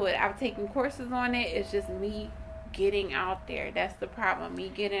 you can do it. I've taken courses on it. It's just me getting out there. That's the problem.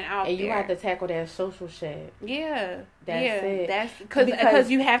 Me getting out there. And you have to tackle that social shit. Yeah. That's it. That's because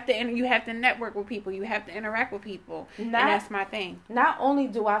you have to network with people. You have to interact with people. And that's my thing. Not only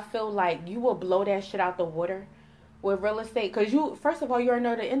do I feel like you will blow that shit out the water with real estate, because you, first of all, you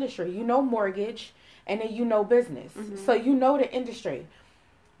know the industry. You know mortgage, and then you know business. So you know the industry.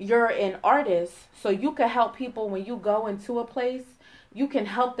 You're an artist, so you can help people when you go into a place. You can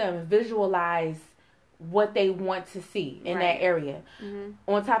help them visualize what they want to see in that area.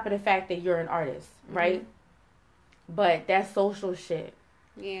 On top of the fact that you're an artist, right? But that social shit,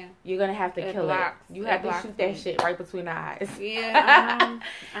 you're gonna have to kill it. You have to shoot that shit right between the eyes. Yeah,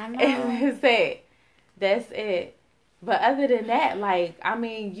 I know. That's it. But other than that,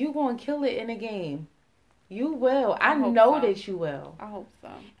 you gonna kill it in the game. You will. I know that you will. I hope so.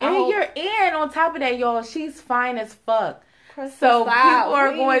 And on top of that, y'all, she's fine as fuck. Krystal, so stop, people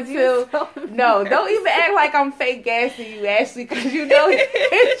are going to no, don't even act like I'm fake gassing you, Ashley, because you know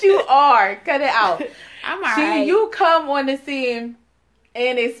that you are. Cut it out. I'm alright. You come on the scene,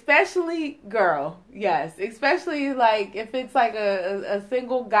 and especially girl, yes, especially like if it's like a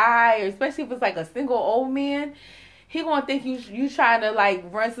single guy, or especially if it's like a single old man, he gonna think you trying to like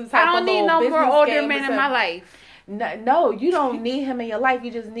run some type of little business game. I don't need no more older men in my life. No, you don't need him in your life.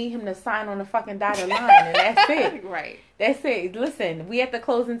 You just need him to sign on the fucking dotted line, and that's it. Right. That's it. Listen, we at the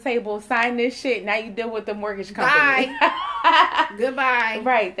closing table. Sign this shit. Now you deal with the mortgage company. Bye. Goodbye.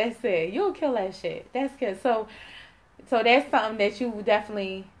 Right. That's it. You'll kill that shit. That's good. So that's something that you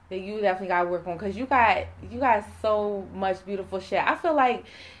definitely got to work on, because you got so much beautiful shit. I feel like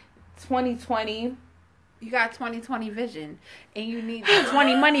 2020. You got 2020 vision, and you need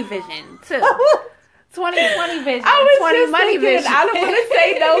 20 money vision too. 2020 vision. I was 20 just money thinking, vision. I don't want to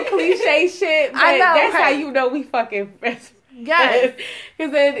say no cliche shit, but I know, that's right? how you know we fucking friends. Yes.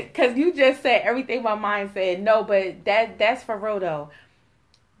 Because you just said everything my mind said. No, but that's for real though.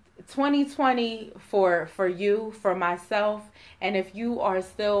 2020 for you, for myself, and if you are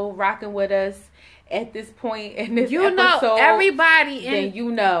still rocking with us at this point in this episode, everybody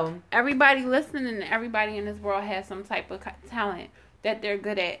listening, everybody in this world has some type of talent that they're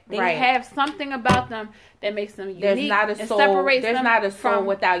good at. They have something about them that makes them unique. There's not a soul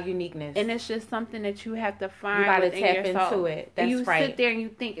without uniqueness. And it's just something that you have to find. You gotta within tap yourself. into it. That's you right. sit there and you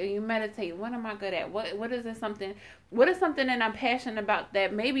think and you meditate. What am I good at? What is something that I'm passionate about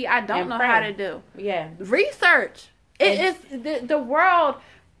that maybe I don't know how to do? Yeah. Research. It is the world.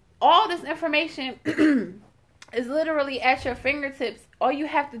 All this information is literally at your fingertips. All you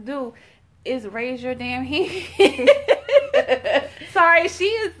have to do is raise your damn hand. Sorry, she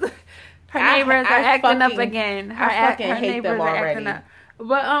is. Her neighbors are acting up again. Her hate them already.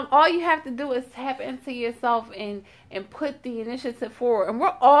 But all you have to do is tap into yourself and put the initiative forward. And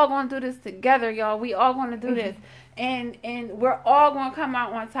we're all going to do this together, y'all. We all going to do this. and we're all gonna come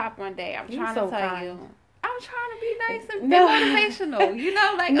out on top one day. I'm trying so to tell kind. you. I'm trying to be nice and motivational. You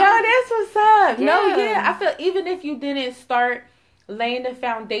know, like no, that's what's up. Yeah. No, yeah, I feel even if you didn't start laying the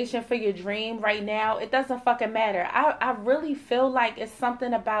foundation for your dream right now, it doesn't fucking matter. I really feel like it's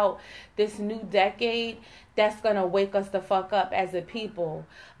something about this new decade that's gonna wake us the fuck up as a people.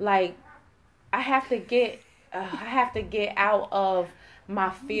 Like I have to get out of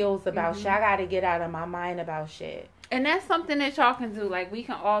my feels about shit. I gotta get out of my mind about shit. And that's something that y'all can do. Like we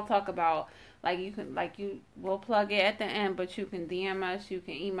can all talk about. Like we'll plug it at the end, but you can DM us, you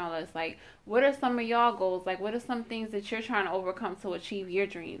can email us. Like, what are some of y'all goals? Like, what are some things that you're trying to overcome to achieve your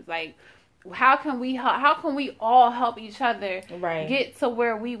dreams? Like, how can we all help each other get to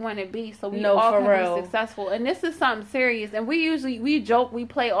where we want to be, so we all can be successful? And this is something serious. And we joke, we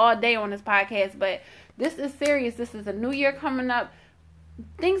play all day on this podcast, but this is serious. This is a new year coming up.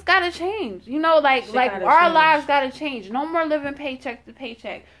 Things gotta change. You know, like our lives gotta change. No more living paycheck to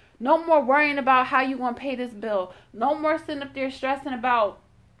paycheck. No more worrying about how you gonna pay this bill. No more sitting up there stressing about,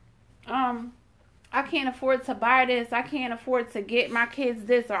 I can't afford to buy this. I can't afford to get my kids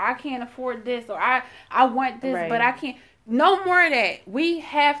this, or I can't afford this, or I want this, but I can't. No more of that. We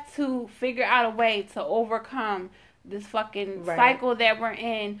have to figure out a way to overcome this fucking cycle that we're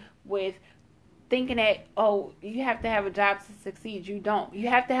in with thinking that, oh, you have to have a job to succeed. You don't. You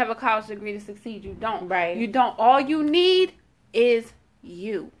have to have a college degree to succeed. You don't. You don't. All you need is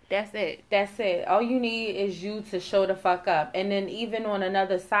you. That's it. All you need is you to show the fuck up. And then even on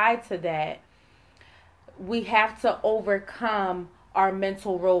another side to that, we have to overcome our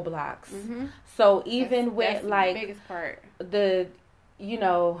mental roadblocks. Mm-hmm. So even with like the biggest part,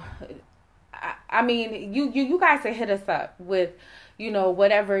 I mean, you guys can hit us up with,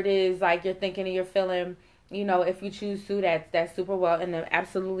 whatever it is like you're thinking and you're feeling. If you choose to, that's super well. And then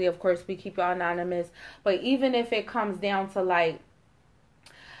absolutely, of course, we keep y'all anonymous. But even if it comes down to like,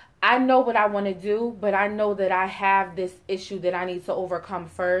 I know what I want to do, but I know that I have this issue that I need to overcome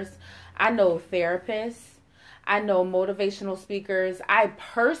first. I know therapists. I know motivational speakers. I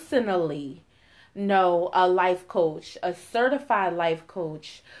personally know a life coach, a certified life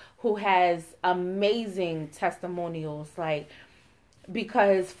coach who has amazing testimonials. Like,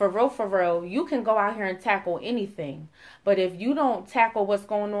 because for real, you can go out here and tackle anything. But if you don't tackle what's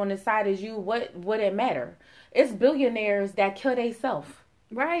going on inside of you, what would it matter? It's billionaires that kill themselves.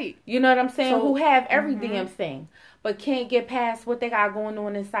 Right. You know what I'm saying? Who have every damn thing, but can't get past what they got going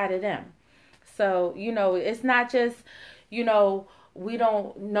on inside of them. So, it's not just, we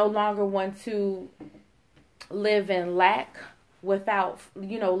don't no longer want to live in lack without,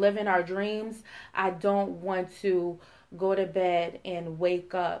 living our dreams. I don't want to go to bed and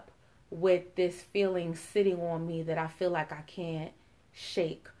wake up with this feeling sitting on me that I feel like I can't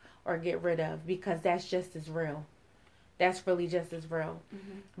shake or get rid of, because that's just as real. That's really just as real.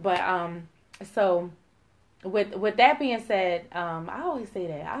 Mm-hmm. But so with that being said, I always say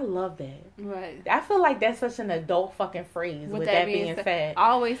that I love that. Right. I feel like that's such an adult fucking phrase. With that being said, I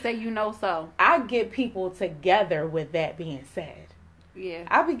always say so. I get people together with that being said. Yeah.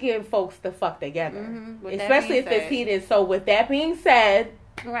 I be getting folks the fuck together, especially if it's heated. So with that being said,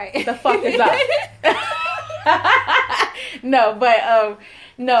 right, the fuck is up.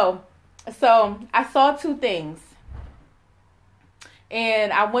 No. So I saw two things.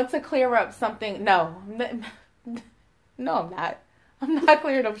 And I want to clear up something. No, I'm not. I'm not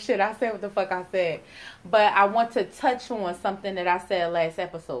clearing up shit. I said what the fuck I said. But I want to touch on something that I said last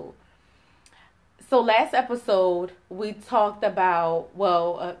episode. So last episode, we talked about,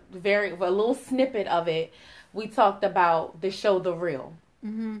 a little snippet of it. We talked about the show The Real.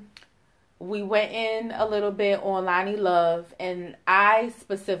 Mm-hmm. We went in a little bit on Lonnie Love. And I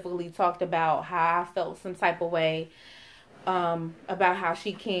specifically talked about how I felt some type of way about how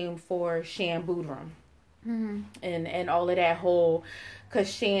she came for Shan Boodram, and all of that whole, because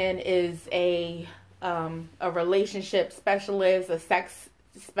Shan is a relationship specialist, a sex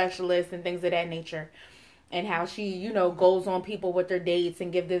specialist, and things of that nature, and how she goes on people with their dates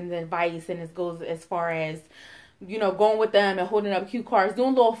and give them advice, and it goes as far as going with them and holding up cue cards,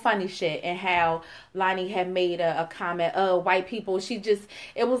 doing little funny shit, and how Lonnie had made a comment, white people,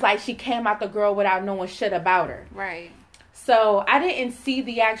 it was like she came out the girl without knowing shit about her. Right. So I didn't see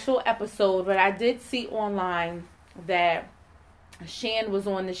the actual episode, but I did see online that Shan was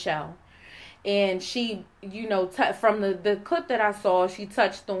on the show. And she, from the clip that I saw, she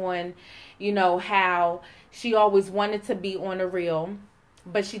touched on, how she always wanted to be on The Real.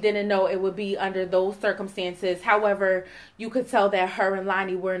 but she didn't know it would be under those circumstances. However, you could tell that her and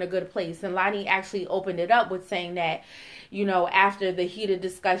Lonnie were in a good place. And Lonnie actually opened it up with saying that, you know, after the heated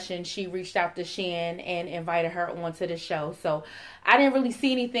discussion, she reached out to Shan and invited her onto the show. So I didn't really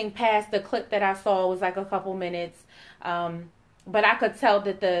see anything past the clip that I saw. It was like a couple minutes. But I could tell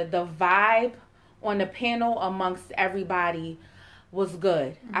that the vibe on the panel amongst everybody was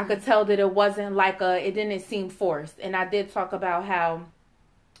good. Mm-hmm. I could tell that it wasn't like it didn't seem forced. And I did talk about how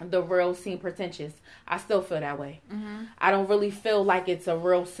the real seem pretentious. I still feel that way. Mm-hmm. I don't really feel like it's a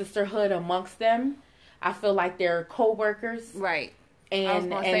real sisterhood amongst them. I feel like they're co-workers. Right.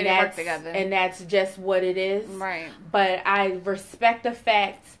 And they work together. And that's just what it is. Right. But I respect the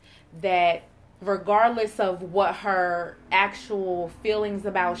fact that regardless of what her actual feelings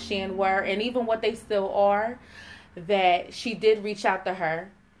about Shan were, and even what they still are, that she did reach out to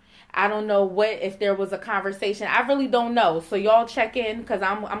her. I don't know if there was a conversation. I really don't know. So y'all check in because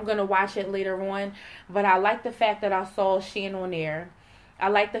I'm going to watch it later on. But I like the fact that I saw Shan on there. I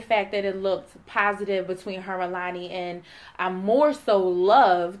like the fact that it looked positive between her and Lonnie. And I more so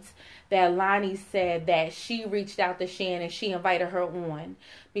loved that Lonnie said that she reached out to Shan and she invited her on.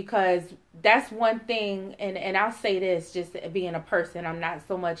 Because that's one thing, and I'll say this just being a person. I'm not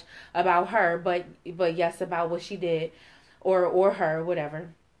so much about her, but yes, about what she did or her, whatever.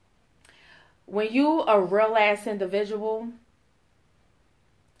 When you a real ass individual,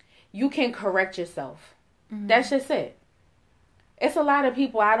 you can correct yourself. Mm-hmm. That's just it. It's a lot of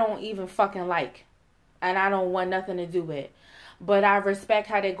people I don't even fucking like. And I don't want nothing to do with. But I respect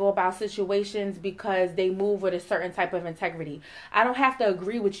how they go about situations because they move with a certain type of integrity. I don't have to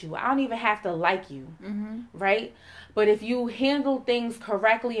agree with you. I don't even have to like you. Mm-hmm. Right? But if you handle things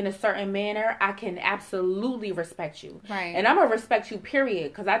correctly in a certain manner, I can absolutely respect you. Right. And I'm going to respect you,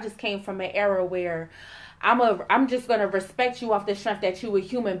 period. Because I just came from an era where I'm just going to respect you off the strength that you're a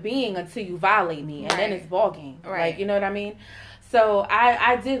human being until you violate me. And then it's ball game. Right. Like, you know what I mean? So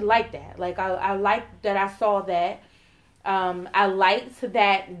I did like that. Like, I liked that I saw that. I liked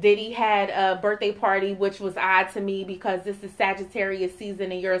that Diddy had a birthday party, which was odd to me because this is Sagittarius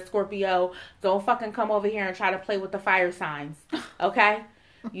season and you're a Scorpio. Don't fucking come over here and try to play with the fire signs. Okay?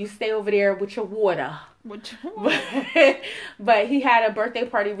 You stay over there with your water. But he had a birthday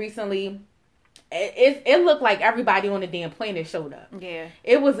party recently. It looked like everybody on the damn planet showed up. Yeah.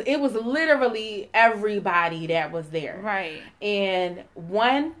 It was literally everybody that was there. Right. And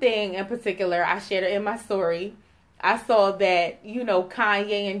one thing in particular, I shared it in my story. I saw that, you know,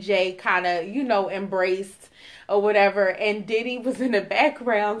 Kanye and Jay kind of, you know, embraced or whatever. And Diddy was in the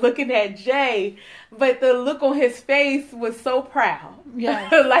background looking at Jay. But the look on his face was so proud. Yeah.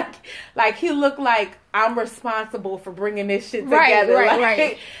 like he looked like, I'm responsible for bringing this shit together.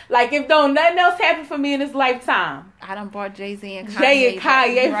 Right. Like if nothing else happened for me in this lifetime, I done brought Jay-Z and Kanye. Jay and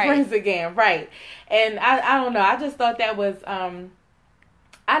Kanye friends again. Right. And I don't know. I just thought that was, I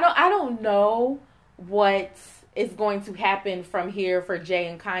don't know what is going to happen from here for Jay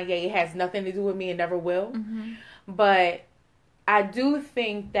and Kanye. It has nothing to do with me and never will. Mm-hmm. But I do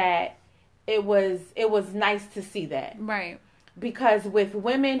think that it was nice to see that. Right. Because with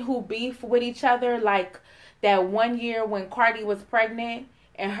women who beef with each other, like that one year when Cardi was pregnant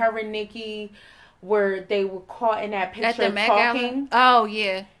and her and Nicki were caught in that picture at the Met talking. Gala? Oh,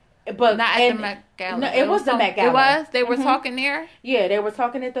 yeah. But not at the Met Gala. No, it was the Met Gala. It was? They were talking there? Yeah, they were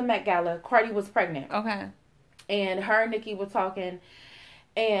talking at the Met Gala. Cardi was pregnant. Okay. And her and Nicki were talking.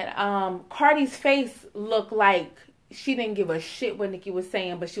 And Cardi's face looked like she didn't give a shit what Nicki was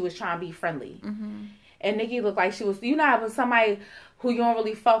saying, but she was trying to be friendly. Mm-hmm. And Nicki looked like she was, you know how when somebody who you don't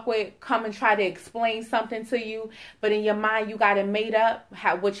really fuck with come and try to explain something to you, but in your mind you got it made up,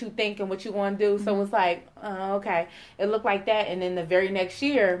 what you think and what you want to do. Mm-hmm. So it's like, okay. It looked like that. And then the very next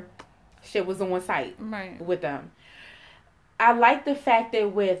year, shit was on site with them. I like the fact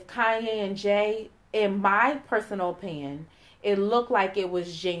that with Kanye and Jay, in my personal opinion, it looked like it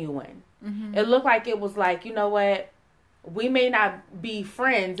was genuine. Mm-hmm. It looked like it was like, you know what? We may not be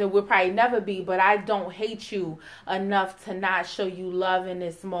friends and we'll probably never be, but I don't hate you enough to not show you love in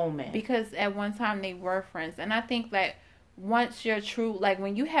this moment. Because at one time they were friends. And I think that once you're true, like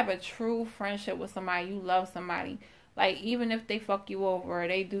when you have a true friendship with somebody, you love somebody, like even if they fuck you over or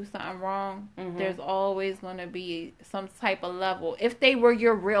they do something wrong, mm-hmm. there's always going to be some type of level. If they were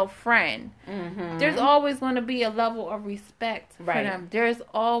your real friend, mm-hmm. there's always going to be a level of respect for them. There's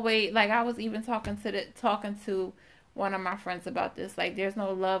always, like I was even talking to one of my friends about this, like there's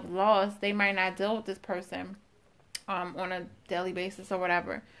no love lost. They might not deal with this person on a daily basis or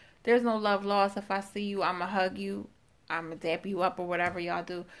whatever. There's no love lost. If I see you, I'm gonna hug you, I'm gonna dap you up or whatever y'all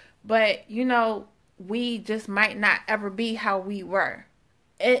do. But you know, we just might not ever be how we were.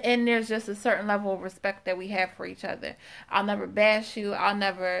 and there's just a certain level of respect that we have for each other. I'll never bash you. I'll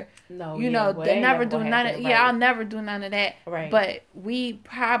never, No, you yeah, know, well, they ain't never never do gonna none have of. that, Yeah, right. I'll never do none of that. Right. But we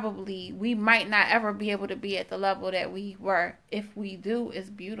might not ever be able to be at the level that we were. If we do, it's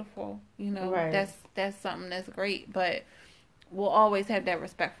beautiful. You know, Right. that's something that's great. But we'll always have that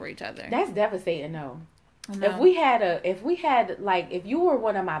respect for each other. That's devastating, though. No. If we had like, if you were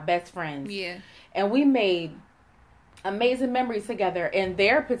one of my best friends, Yeah. and we made amazing memories together in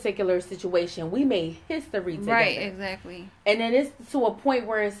their particular situation, we made history together. Right, exactly. And then it's to a point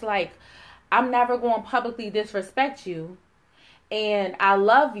where it's like, I'm never going to publicly disrespect you, and I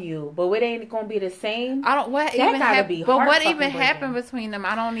love you, but it ain't going to be the same. I don't. What That even gotta happened? be But what heart even fucking happened breaking. between them?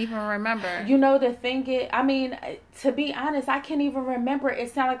 I don't even remember. You know, the thing is, I mean, to be honest, I can't even remember.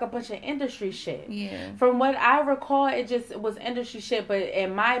 It sounded like a bunch of industry shit. Yeah. From what I recall, it just was industry shit. But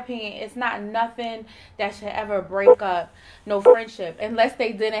in my opinion, it's not nothing that should ever break up no friendship unless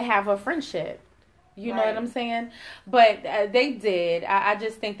they didn't have a friendship. You know Right. what I'm saying? But they did. I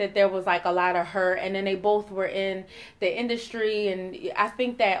just think that there was like a lot of hurt, and then they both were in the industry, and I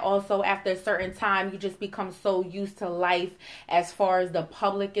think that also after a certain time, you just become so used to life as far as the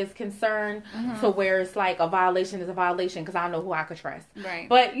public is concerned, Mm-hmm. to where it's like a violation is a violation because I don't know who I could trust. Right.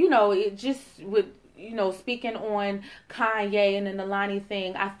 But you know, it just would. You know, speaking on Kanye and the Nalani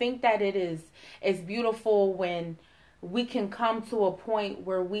thing, I think that it's beautiful when we can come to a point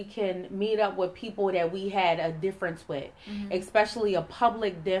where we can meet up with people that we had a difference with, especially a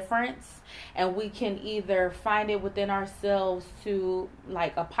public difference, and we can either find it within ourselves to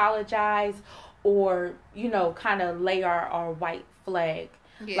like apologize, or, you know, kind of lay our white flag.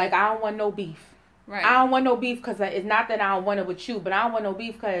 Yeah. Like, I don't want no beef. Right. I don't want no beef because it's not that I don't want it with you, but I don't want no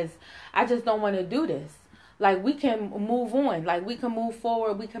beef because I just don't want to do this. Like, we can move on. Like, we can move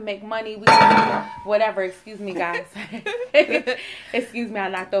forward. We can make money. We can do whatever. Excuse me, guys. Excuse me, I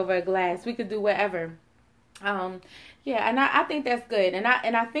knocked over a glass. We could do whatever. Yeah, and I think that's good. And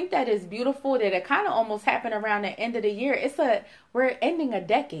I think that is beautiful that it kind of almost happened around the end of the year. We're ending a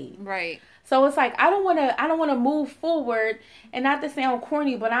decade. Right. So it's like I don't want to move forward, and not to sound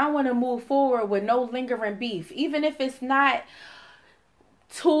corny, but I want to move forward with no lingering beef, even if it's not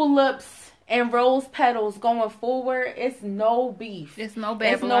tulips and rose petals going forward. It's no beef. It's no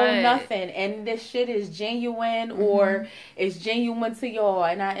bad It's blood. no nothing, and this shit is genuine, or it's genuine to y'all.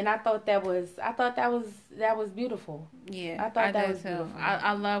 And I thought that was beautiful. Yeah, I thought that did was too. beautiful.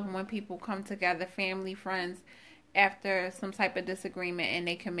 I love when people come together, family, friends, after some type of disagreement, and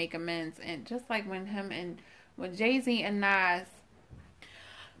they can make amends. And just like when Jay-Z and Nas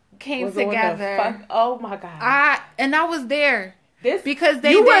came Was on the together, oh my god! I was there. Because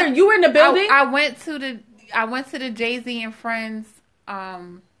you were in the building. I went to the Jay-Z and Friends.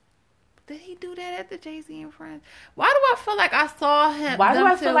 Did he do that at the Jay-Z and Friends? Why do I feel like I saw him? Why do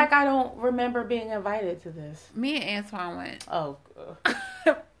I feel like I don't remember being invited to this? Me and Antoine went. Oh.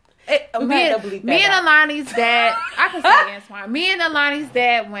 Me and Alani's dad. I can say Antoine. Me and Alani's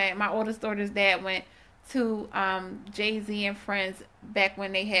dad went. My oldest daughter's dad went to Jay-Z and Friends back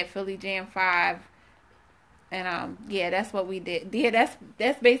when they had Philly Jam 5. And yeah, that's what we did. Yeah,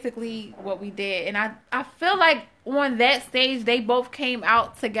 that's basically what we did. And I feel like on that stage they both came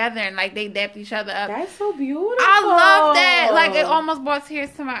out together and like they dapped each other up. That's so beautiful. I love that. Like, it almost brought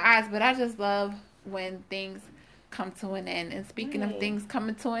tears to my eyes, but I just love when things come to an end. And speaking of things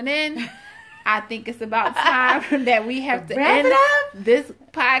coming to an end, I think it's about time that we have to Wrap end it up. this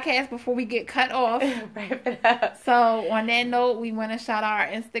podcast before we get cut off. Wrap it up. So on that note, we want to shout out our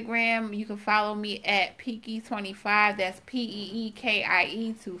Instagram. You can follow me at Peekie25. That's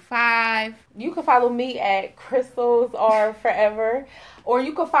PEEKIE 25. You can follow me at Krystals Are Forever, or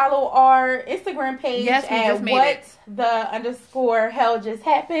you can follow our Instagram page Yes, we at just made what it. the _hell just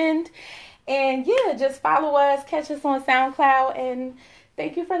happened. And yeah, just follow us, catch us on SoundCloud, and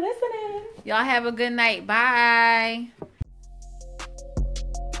thank you for listening. Y'all have a good night. Bye.